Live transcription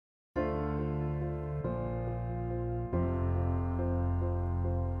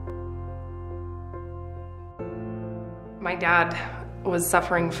My dad was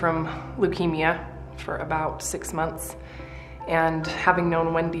suffering from leukemia for about 6 months, and having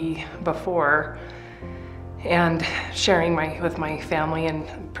known Wendy before and sharing with my family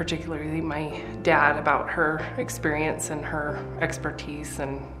and particularly my dad about her experience and her expertise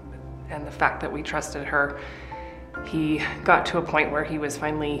and the fact that we trusted her, he got to a point where he was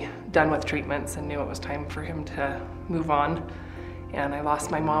finally done with treatments and knew it was time for him to move on. And I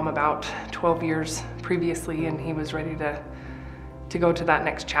lost my mom about 12 years previously, and he was ready to go to that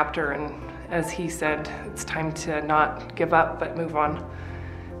next chapter. And as he said, it's time to not give up, but move on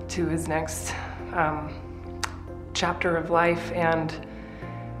to his next chapter of life. And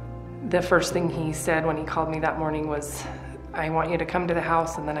the first thing he said when he called me that morning was, I want you to come to the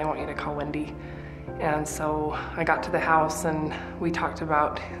house, and then I want you to call Wendy. And so I got to the house and we talked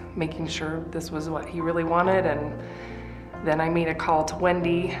about making sure this was what he really wanted. And then I made a call to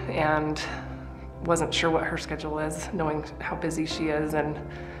Wendy and wasn't sure what her schedule is, knowing how busy she is, and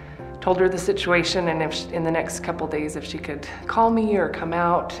told her the situation, and if in the next couple days if she could call me or come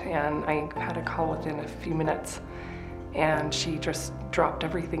out. And I had a call within a few minutes, and she just dropped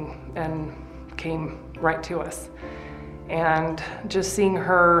everything and came right to us. And just seeing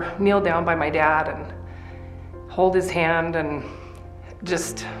her kneel down by my dad and hold his hand, and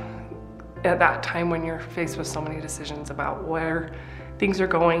just at that time when you're faced with so many decisions about where things are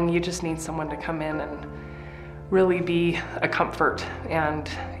going, you just need someone to come in and really be a comfort and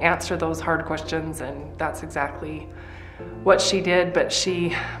answer those hard questions. And that's exactly what she did. But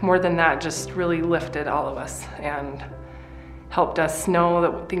she, more than that, just really lifted all of us and helped us know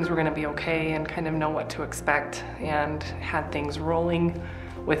that things were gonna be okay and kind of know what to expect, and had things rolling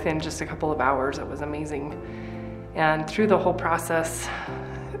within just a couple of hours. It was amazing. And through the whole process,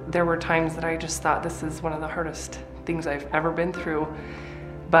 there were times that I just thought, this is one of the hardest things I've ever been through.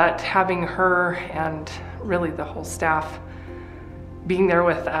 But having her and really the whole staff being there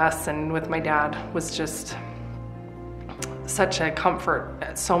with us and with my dad was just such a comfort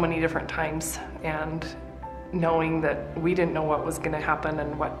at so many different times. And knowing that we didn't know what was going to happen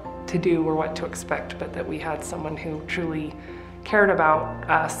and what to do or what to expect, but that we had someone who truly cared about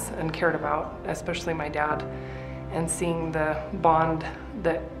us and cared about especially my dad, and seeing the bond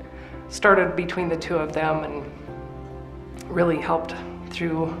that started between the two of them and really helped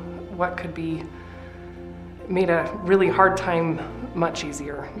through what could be, made a really hard time much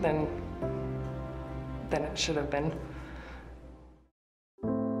easier than it should have been.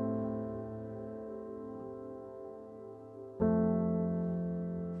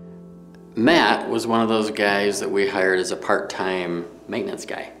 Matt was one of those guys that we hired as a part-time maintenance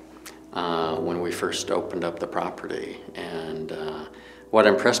guy when we first opened up the property. And what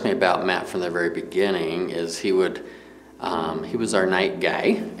impressed me about Matt from the very beginning is he was our night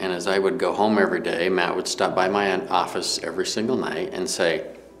guy, and as I would go home every day, Matt would stop by my office every single night and say,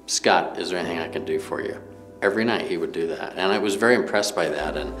 Scott, is there anything I can do for you? Every night he would do that, and I was very impressed by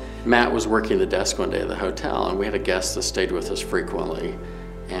that. And Matt was working the desk one day at the hotel, and we had a guest that stayed with us frequently.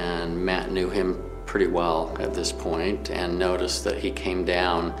 And Matt knew him pretty well at this point and noticed that he came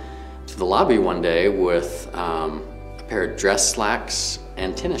down to the lobby one day with a pair of dress slacks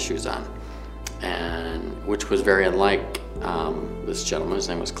and tennis shoes on, and which was very unlike this gentleman. His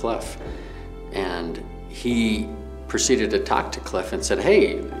name was Cliff. And he proceeded to talk to Cliff and said,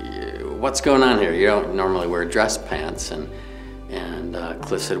 hey, what's going on here? You don't normally wear dress pants. And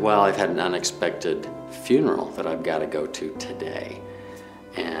Cliff said, well, I've had an unexpected funeral that I've got to go to today.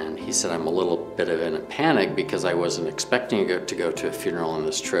 And he said, I'm a little bit in a panic because I wasn't expecting to go to a funeral on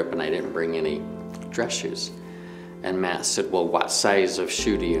this trip, and I didn't bring any dress shoes. And Matt said, well, what size of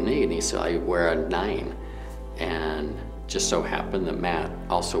shoe do you need? And he said, I wear a 9. And just so happened that Matt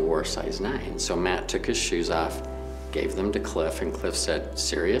also wore a size 9. So Matt took his shoes off, gave them to Cliff, and Cliff said,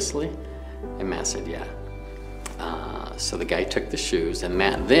 seriously? And Matt said, yeah. So the guy took the shoes, and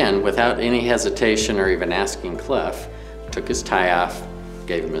Matt then, without any hesitation or even asking Cliff, took his tie off,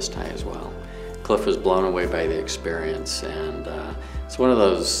 gave him his tie as well. Cliff was blown away by the experience, and it's one of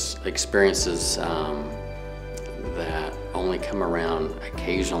those experiences that only come around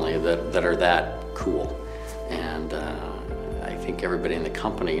occasionally that are that cool. And I think everybody in the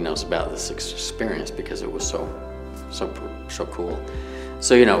company knows about this experience because it was so cool.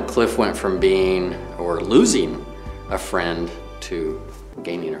 So, you know, Cliff went from being or losing a friend to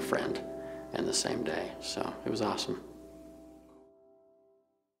gaining a friend in the same day. So it was awesome.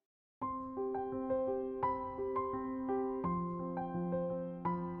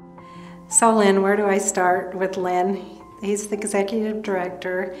 So Lynn, where do I start with Lynn? He's the executive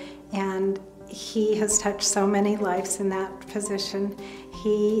director, and he has touched so many lives in that position.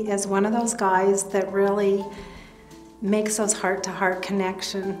 He is one of those guys that really makes those heart-to-heart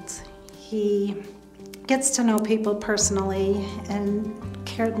connections. He gets to know people personally and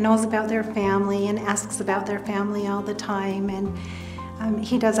knows about their family and asks about their family all the time. And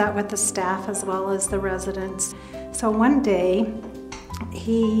he does that with the staff as well as the residents. So one day,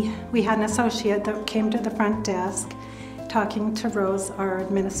 we had an associate that came to the front desk talking to Rose, our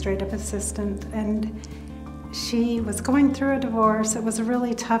administrative assistant, and she was going through a divorce. It was a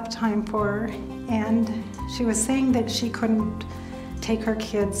really tough time for her, and she was saying that she couldn't take her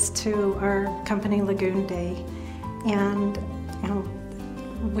kids to our company Lagoon Day. And you know,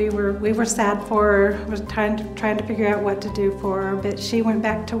 we were sad for her, was trying to figure out what to do for her, but she went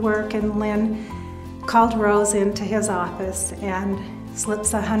back to work, and Lynn called Rose into his office and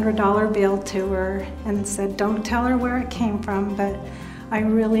slips a $100 bill to her and said, "Don't tell her where it came from, but I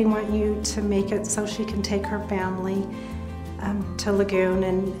really want you to make it so she can take her family to Lagoon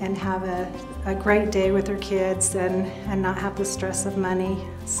and have a great day with her kids and not have the stress of money."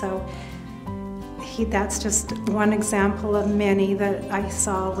 So that's just one example of many that I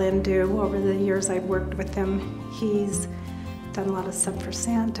saw Lynn do over the years I've worked with him. He's done a lot of Sub for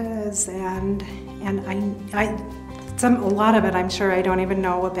Santas, and a lot of it I'm sure I don't even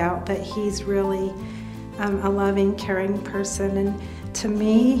know about, but he's really a loving, caring person. And to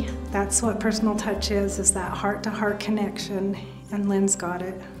me, that's what personal touch is that heart-to-heart connection, and Lynn's got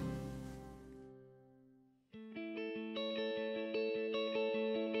it.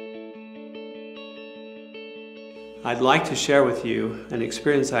 I'd like to share with you an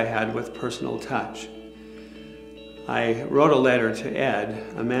experience I had with personal touch. I wrote a letter to Ed,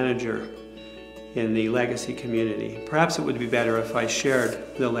 a manager in the Legacy community. Perhaps it would be better if I shared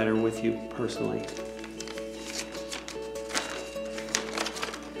the letter with you personally.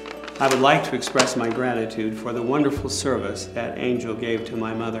 I would like to express my gratitude for the wonderful service that Angel gave to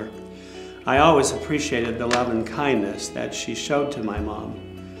my mother. I always appreciated the love and kindness that she showed to my mom,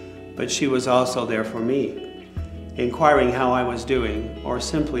 but she was also there for me, inquiring how I was doing, or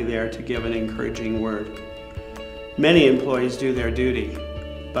simply there to give an encouraging word. Many employees do their duty,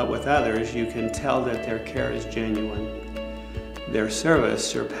 but with others you can tell that their care is genuine. Their service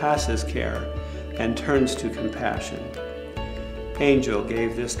surpasses care and turns to compassion. Angel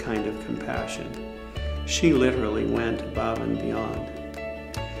gave this kind of compassion. She literally went above and beyond.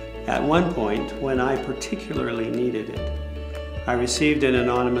 At one point, when I particularly needed it, I received an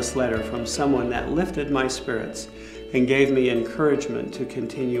anonymous letter from someone that lifted my spirits and gave me encouragement to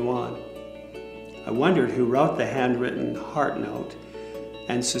continue on. I wondered who wrote the handwritten heart note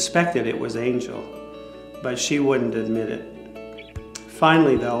and suspected it was Angel, but she wouldn't admit it.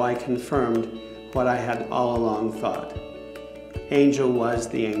 Finally, though, I confirmed what I had all along thought. Angel was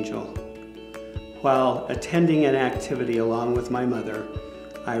the angel. While attending an activity along with my mother,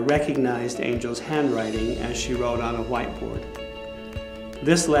 I recognized Angel's handwriting as she wrote on a whiteboard.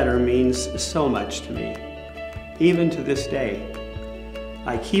 This letter means so much to me, even to this day.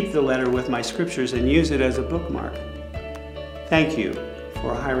 I keep the letter with my scriptures and use it as a bookmark. Thank you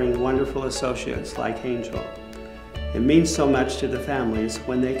for hiring wonderful associates like Angel. It means so much to the families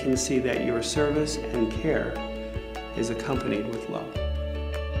when they can see that your service and care is accompanied with love.